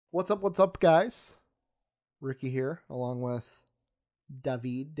What's up, guys? Ricky here, along with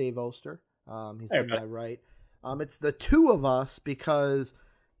Dave Oster. He's Hey, to my right. It's the two of us because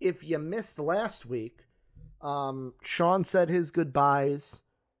if you missed last week, Sean said his goodbyes,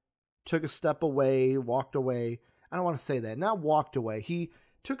 took a step away, walked away. I don't want to say that. Not walked away. He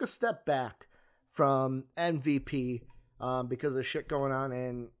took a step back from MVP because of shit going on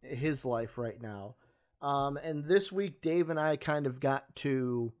in his life right now. And this week, Dave and I kind of got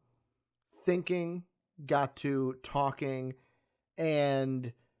to thinking, got to talking,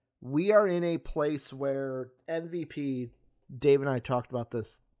 and we are in a place where MVP, Dave and I talked about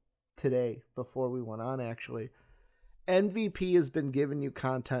this today before we went on, actually. MVP has been giving you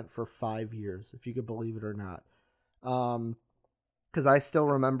content for 5 years, if you could believe it or not. Because I still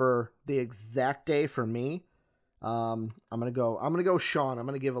remember the exact day for me. I'm gonna go Sean. I'm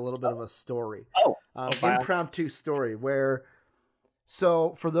gonna give a little bit of a story. Impromptu story where.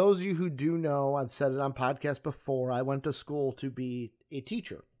 So for those of you who do know, I've said it on podcasts before, I went to school to be a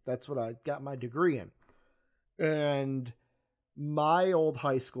teacher. That's what I got my degree in. And my old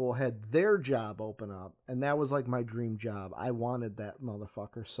high school had their job open up, and that was like my dream job. I wanted that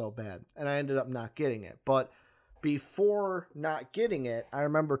motherfucker so bad, and I ended up not getting it. But before not getting it, I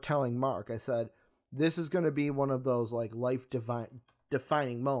remember telling Mark, I said, this is going to be one of those like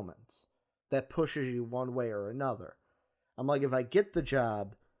life-defining moments that pushes you one way or another. I'm like, if I get the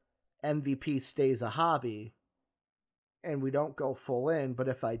job, MVP stays a hobby, and we don't go full in. But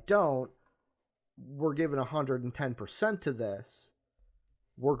if I don't, we're giving 110% to this.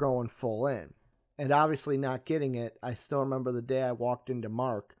 We're going full in. And obviously not getting it, I still remember the day I walked into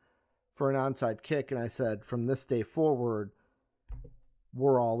Mark for an onside kick, and I said, from this day forward,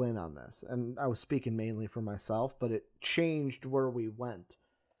 we're all in on this. And I was speaking mainly for myself, but it changed where we went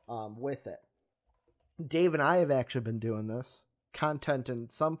with it. Dave and I have actually been doing this content in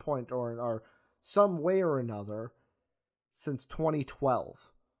some point or some way or another since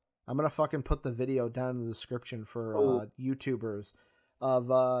 2012. I'm going to fucking put the video down in the description for YouTubers of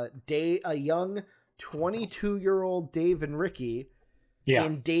a young 22-year-old Dave and Ricky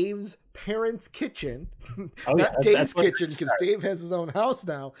in Dave's parents' kitchen. Not Dave's kitchen, because Dave has his own house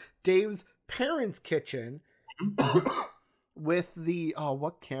now. Dave's parents' kitchen. With the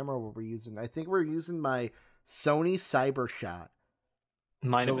what camera were we using? I think we're using my Sony CyberShot.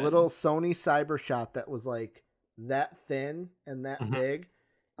 The little Sony CyberShot that was like that thin and that big.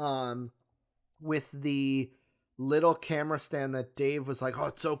 With the little camera stand that Dave was like, oh,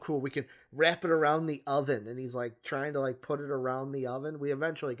 it's so cool. We can wrap it around the oven. And he's like trying to like put it around the oven. We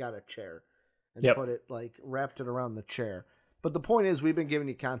eventually got a chair and put it like wrapped it around the chair. But the point is, we've been giving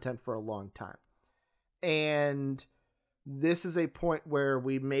you content for a long time. And this is a point where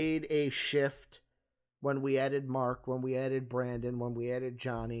we made a shift when we added Mark, when we added Brandon, when we added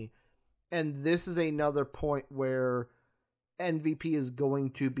Johnny. And this is another point where MVP is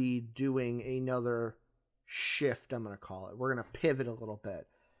going to be doing another shift, I'm going to call it. We're going to pivot a little bit.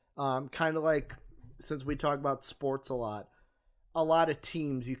 Kind of like, since we talk about sports a lot of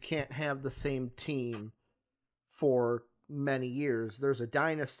teams, you can't have the same team for many years. There's a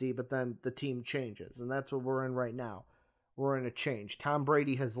dynasty, but then the team changes. And that's what we're in right now. We're in a change. Tom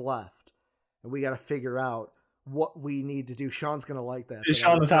Brady has left, and we got to figure out what we need to do. Sean's going to like that.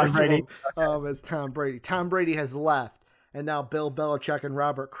 Sean Tom Brady. As Tom Brady. Tom Brady has left, and now Bill Belichick and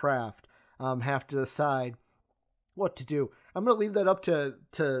Robert Kraft have to decide what to do. I'm going to leave that up to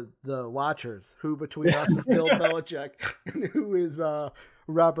the watchers, who between us is Bill Belichick and who is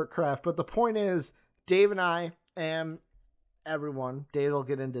Robert Kraft. But the point is, Dave and I, and everyone, Dave will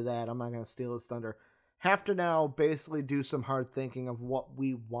get into that. I'm not going to steal his thunder. Have to now basically do some hard thinking of what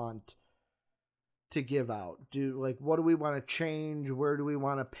we want to give out. What do we want to change? Where do we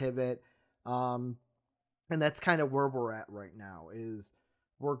want to pivot? And that's kind of where we're at right now, is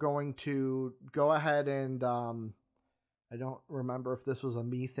we're going to go ahead and I don't remember if this was a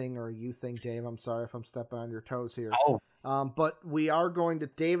me thing or a you thing, Dave. I'm sorry if I'm stepping on your toes here. But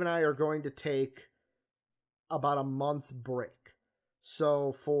Dave and I are going to take about a month break.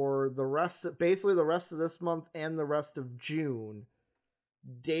 So for the rest of this month and the rest of June,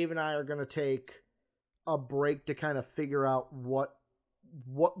 Dave and I are going to take a break to kind of figure out what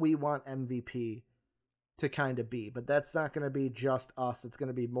we want MVP to kind of be. But that's not going to be just us. It's going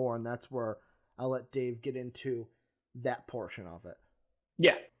to be more, and that's where I'll let Dave get into that portion of it.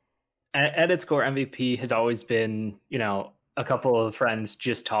 Yeah. At its core, MVP has always been, a couple of friends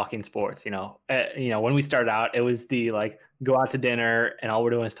just talking sports. When we started out, it was the like go out to dinner and all we're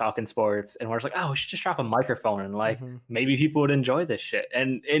doing is talking sports, and we're just like, oh, we should just drop a microphone and maybe people would enjoy this shit,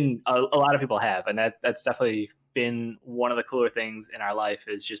 and a lot of people have, and that's definitely been one of the cooler things in our life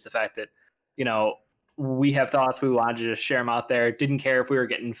is just the fact that, you know, we have thoughts, we wanted to just share them out there. Didn't care if we were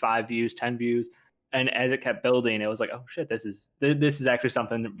getting 5 views, 10 views. And as it kept building, it was like, oh shit, this is actually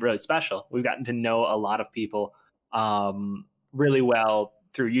something really special. We've gotten to know a lot of people really well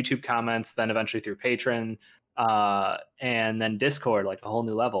through YouTube comments, then eventually through Patreon, and then Discord, like a whole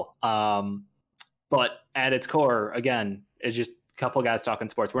new level. But at its core, again, it's just a couple guys talking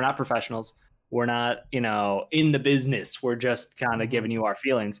sports. We're not professionals. We're not, you know, in the business. We're just kind of giving you our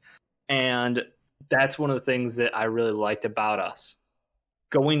feelings. And that's one of the things that I really liked about us.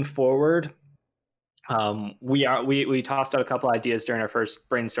 Going forward, we tossed out a couple ideas during our first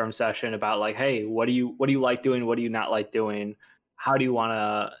brainstorm session about like, hey, what do you like doing? What do you not like doing? How do you want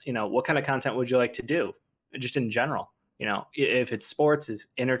to, you know, what kind of content would you like to do? Just in general, you know, if it's sports, is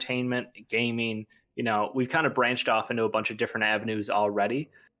entertainment, gaming, you know, we've kind of branched off into a bunch of different avenues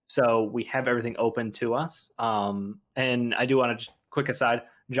already. So we have everything open to us. And I do want to just quick aside,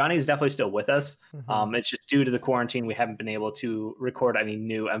 Johnny is definitely still with us. It's just due to the quarantine, we haven't been able to record any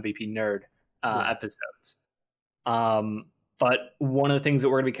new MVP Nerd episodes. But one of the things that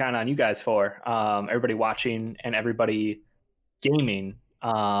we're going to be counting on you guys for, everybody watching and everybody gaming,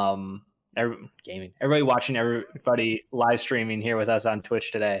 everybody watching, everybody live streaming here with us on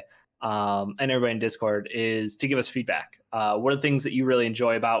Twitch today, and everybody in Discord, is to give us feedback. What are the things that you really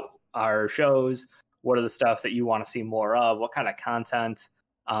enjoy about our shows? What are the stuff that you want to see more of? What kind of content?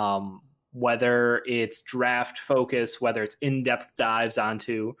 Whether it's draft focus, whether it's in-depth dives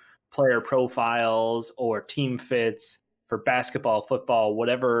onto player profiles or team fits for basketball, football,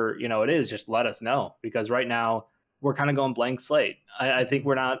 whatever, you know, it is, just let us know, because right now we're kind of going blank slate. I think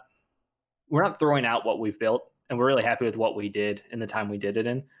we're not throwing out what we've built, and we're really happy with what we did in the time we did it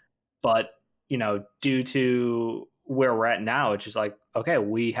in. But, you know, due to where we're at now, it's just like, okay,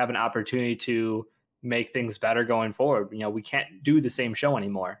 we have an opportunity to make things better going forward. You know, we can't do the same show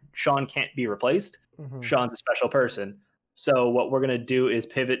anymore. Sean can't be replaced. Sean's a special person. So what we're going to do is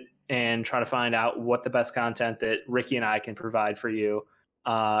pivot and try to find out what the best content that Ricky and I can provide for you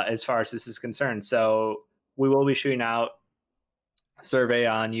as far as this is concerned. So we will be shooting out survey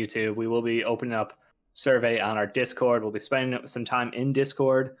on YouTube. We will be opening up survey on our Discord. We'll be spending some time in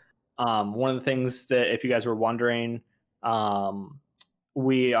Discord. One of the things that, if you guys were wondering,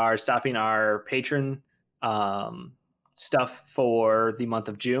 we are stopping our patron stuff for the month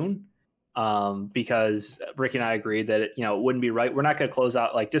of June, because Ricky and I agreed that it wouldn't be right. We're not going to close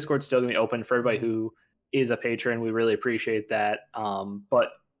out, like, Discord's still going to be open for everybody who is a patron. We really appreciate that. But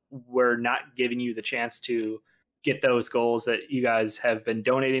we're not giving you the chance to get those goals that you guys have been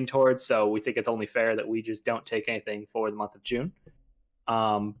donating towards. So we think it's only fair that we just don't take anything for the month of June.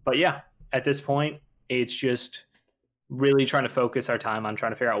 But yeah, at this point, it's just really trying to focus our time on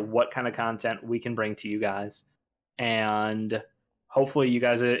trying to figure out what kind of content we can bring to you guys. And hopefully you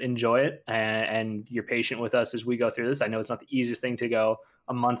guys enjoy it and you're patient with us as we go through this. I know it's not the easiest thing to go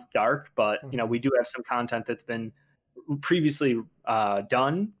a month dark, but we do have some content that's been previously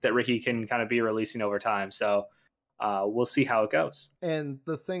done that Ricky can kind of be releasing over time. So we'll see how it goes. And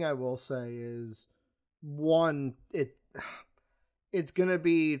the thing I will say is, one, it's going to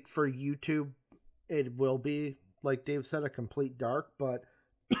be for YouTube. It will be, like Dave said, a complete dark, but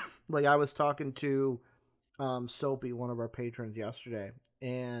like I was talking to Soapy, one of our patrons, yesterday,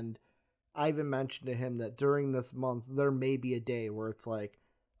 and I even mentioned to him that during this month, there may be a day where it's like,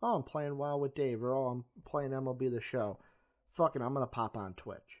 oh, I'm playing WoW with Dave, or oh, I'm playing MLB The Show. Fucking, I'm going to pop on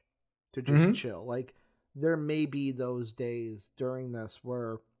Twitch to just chill. Like, there may be those days during this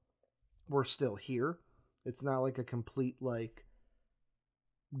where we're still here. It's not like a complete, like,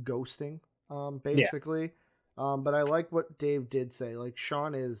 ghosting, basically. Yeah. But I like what Dave did say. Like,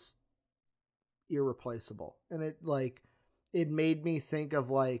 Sean is irreplaceable. And it made me think of,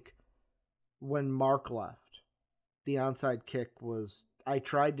 like, when Mark left, the onside kick was, I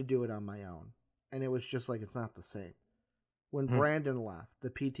tried to do it on my own, and it was just like, it's not the same. When Brandon left, the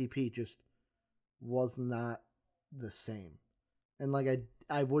PTP just was not the same. And like,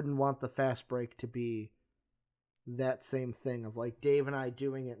 I wouldn't want the fast break to be that same thing of like Dave and I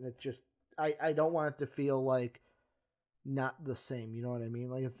doing it, and it just, I don't want it to feel like not the same, you know what I mean?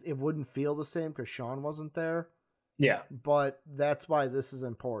 Like, it wouldn't feel the same because Sean wasn't there. Yeah. But that's why this is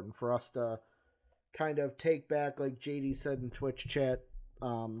important for us to kind of take back, like JD said in Twitch chat,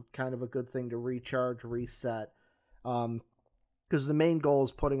 kind of a good thing to recharge, reset. Because the main goal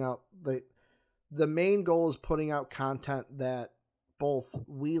is putting out content that both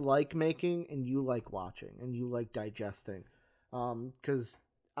we like making and you like watching and you like digesting. Because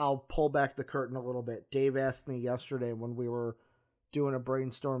I'll pull back the curtain a little bit. Dave asked me yesterday when we were doing a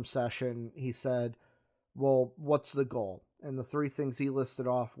brainstorm session, he said, well, what's the goal? And the three things he listed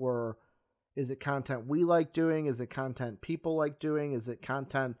off were, is it content we like doing? Is it content people like doing? Is it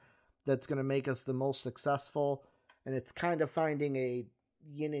content that's going to make us the most successful? And it's kind of finding a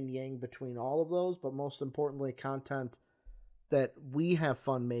yin and yang between all of those, but most importantly, content that we have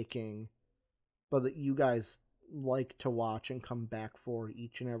fun making, but that you guys like to watch and come back for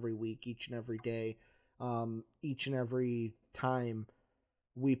each and every week, each and every day, each and every time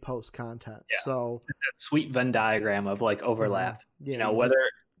we post content. Yeah. So it's that sweet Venn diagram of like overlap. Yeah, you know, whether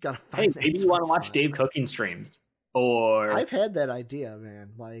gotta find maybe you want to watch Dave cooking streams, or I've had that idea,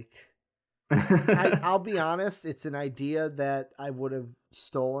 man. Like, I'll be honest, it's an idea that I would have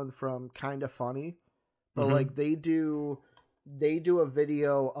stolen from Kinda Funny, but like they do a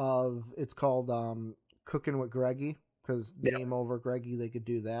video of, it's called Cooking with Greggy, because Game Over Greggy, they could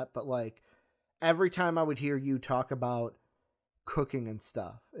do that. But like every time I would hear you talk about cooking and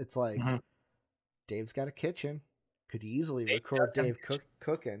stuff, it's like Dave's got a kitchen, could easily record Dave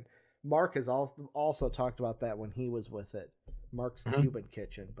cooking. Mark has also talked about that when he was with it, Mark's Cuban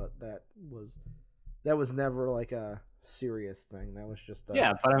kitchen, but that was never like a serious thing. That was just but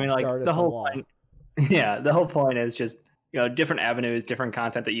I mean, like the whole point, the whole point is just, you know, different avenues, different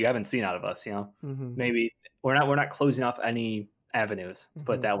content that you haven't seen out of us. You know, maybe we're not closing off any avenues. Let's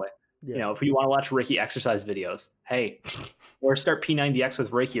put it that way. Yeah. You know, if you want to watch Ricky exercise videos, hey, or start P90X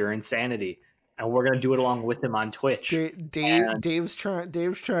with Ricky or Insanity, and we're gonna do it along with him on Twitch. Dave's trying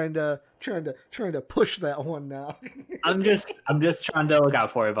to push that one now. I'm just trying to look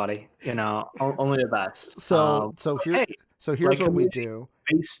out for you, buddy. You know, only the best. So here's what we do.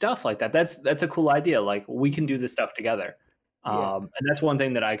 Stuff like that. That's a cool idea. Like, we can do this stuff together. And that's one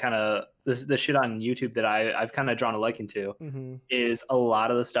thing that I kind of, the shit on YouTube that I've kind of drawn a liking to is a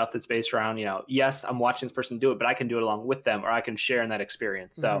lot of the stuff that's based around, you know, yes, I'm watching this person do it, but I can do it along with them, or I can share in that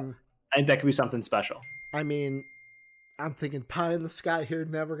experience. So I think that could be something special. I mean, I'm thinking pie in the sky here,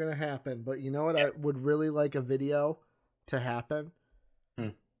 never going to happen. But you know what? I would really like a video to happen.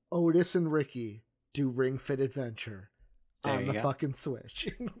 Otis and Ricky do Ring Fit Adventure on the fucking Switch.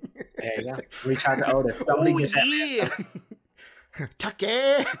 There you go. Reach out to Otis. Somebody get that. Tuck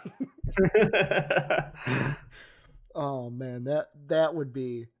it. Oh man, that would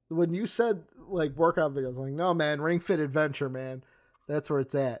be, when you said like workout videos, I'm like, no man, Ring Fit Adventure, man, that's where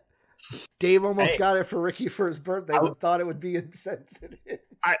it's at. Dave almost got it for Ricky for his birthday, but thought it would be insensitive.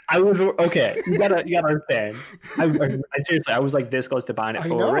 I was okay. You gotta understand. I seriously, I was like this close to buying it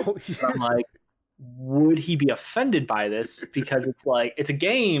for Ricky. I'm like, would he be offended by this? Because it's like, it's a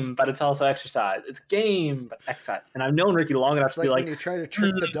game, but it's also exercise. It's a game, but exercise. And I've known Ricky long enough it's to be like, when you try to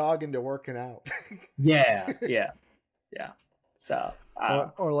trick the dog into working out. Yeah. So,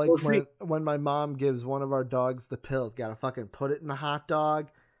 or like when my mom gives one of our dogs the pills, gotta fucking put it in the hot dog.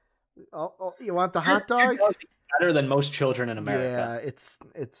 Oh, you want the hot dog? Better than most children in America. Yeah,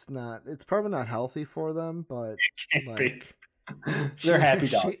 it's not. It's probably not healthy for them, but like they're happy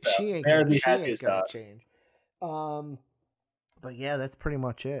dogs. They're the happiest dogs. Change. But yeah, that's pretty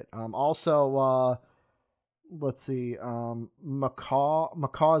much it. Also, let's see.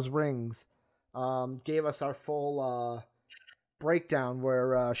 Macaw's Rings gave us our full breakdown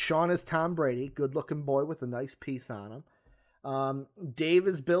where Sean is Tom Brady, good looking boy with a nice piece on him. Dave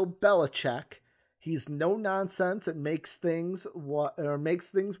is Bill Belichick. He's no nonsense and makes things work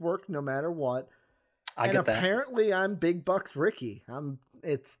no matter what. And apparently I'm Big Bucks Ricky.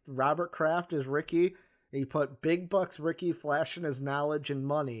 It's Robert Kraft is Ricky. He put Big Bucks Ricky flashing his knowledge and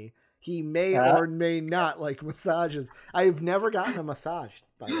money. He may or may not like massages. I've never gotten a massage,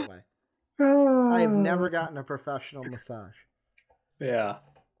 by the way. I have never gotten a professional massage. Yeah.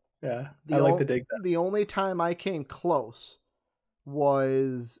 I like to dig that. The only time I came close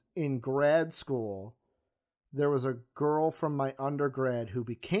was in grad school. There was a girl from my undergrad who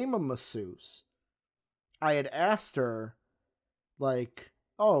became a masseuse. I had asked her, like,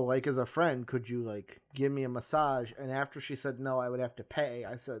 oh, like as a friend, could you like give me a massage? And after she said no, I would have to pay.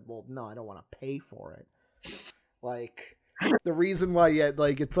 I said, well, no, I don't want to pay for it. Like, the reason why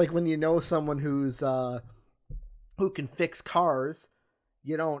it's like when you know someone who can fix cars.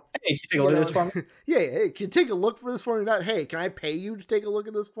 You don't. Hey, can you take a look at this for me? Yeah, hey, can you take a look for this for me? Not, hey, can I pay you to take a look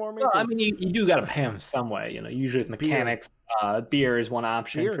at this for me? Well, I mean, you do got to pay them some way. You know, usually with mechanics, beer is one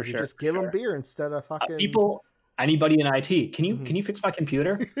option for sure. Just give them beer instead of fucking people. Anybody in IT, can you fix my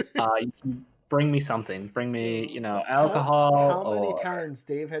computer? You can bring me something. Bring me, alcohol. How many times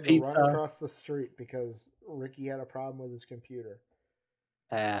Dave had to run across the street because Ricky had a problem with his computer?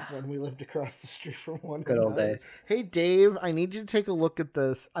 When we lived across the street from one. Good old days. Hey, Dave, I need you to take a look at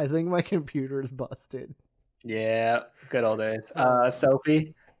this. I think my computer is busted. Yeah, good old days.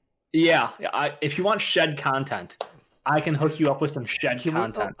 Sophie, Yeah, if you want shed content, I can hook you up with some shed Can we,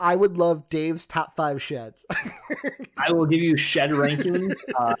 content. I would love Dave's top 5 sheds. I will give you shed rankings,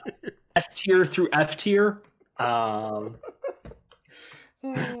 S tier through F tier. You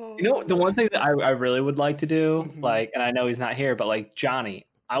know, the one thing that I really would like to do, like, and I know he's not here, but like Johnny,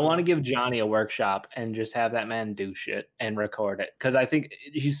 I want to give Johnny a workshop and just have that man do shit and record it because I think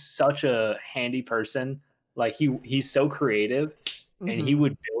he's such a handy person. Like he's so creative, and he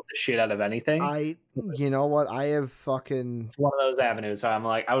would build the shit out of anything. You know what? I have fucking. It's one of those avenues. So I'm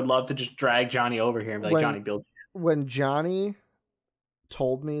like, I would love to just drag Johnny over here and be like, Johnny, build. When Johnny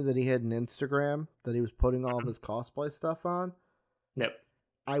told me that he had an Instagram that he was putting all of his cosplay stuff on, Yep.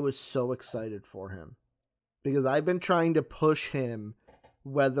 I was so excited for him because I've been trying to push him,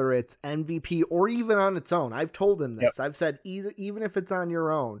 whether it's MVP or even on its own. I've told him this. Yep. I've said even if it's on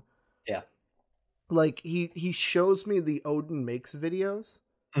your own. Yeah. Like he shows me the Odin Makes videos,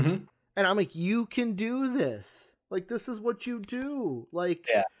 and I'm like, you can do this. Like this is what you do. Like,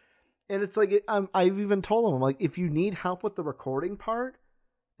 yeah. And it's like I've even told him, I'm like, if you need help with the recording part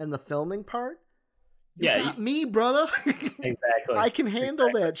and the filming part, you got me, brother. Exactly. I can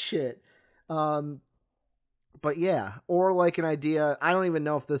handle that shit. But yeah, or like an idea. I don't even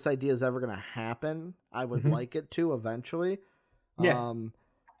know if this idea is ever gonna happen. I would like it to eventually. Yeah.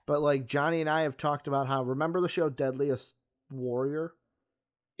 But like Johnny and I have talked about how, remember the show Deadliest Warrior?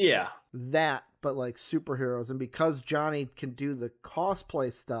 Yeah. That, but like superheroes. And because Johnny can do the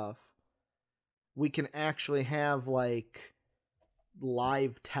cosplay stuff, we can actually have like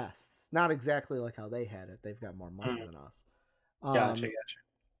live tests. Not exactly like how they had it. They've got more money than us. Gotcha.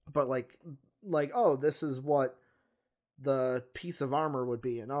 But like, oh, this is what the piece of armor would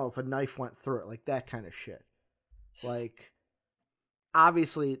be. And oh, if a knife went through it, like that kind of shit. Like,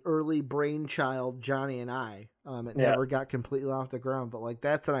 obviously early brainchild Johnny and I, it never got completely off the ground, but like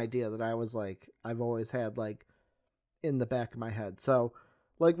that's an idea that I was like, I've always had like in the back of my head. So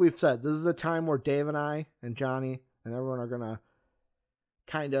like we've said, this is a time where Dave and I and Johnny and everyone are going to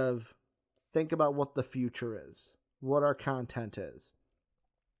kind of think about what the future is, what our content is.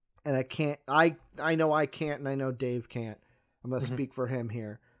 And I know I can't, and I know Dave can't. I'm going to speak for him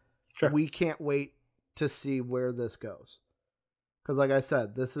here. Sure. We can't wait to see where this goes. Because like I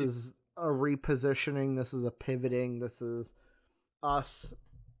said, this is a repositioning, this is a pivoting, this is us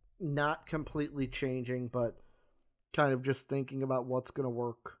not completely changing, but kind of just thinking about what's going to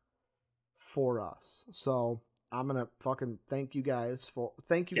work for us. So I'm going to fucking thank you guys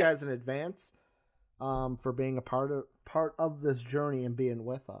guys in advance for being a part of this journey and being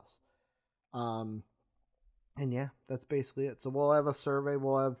with us. And yeah, that's basically it. So we'll have a survey,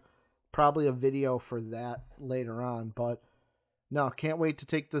 we'll have probably a video for that later on, but no, can't wait to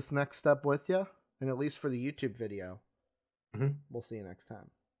take this next step with you, and at least for the YouTube video. We'll see you next time.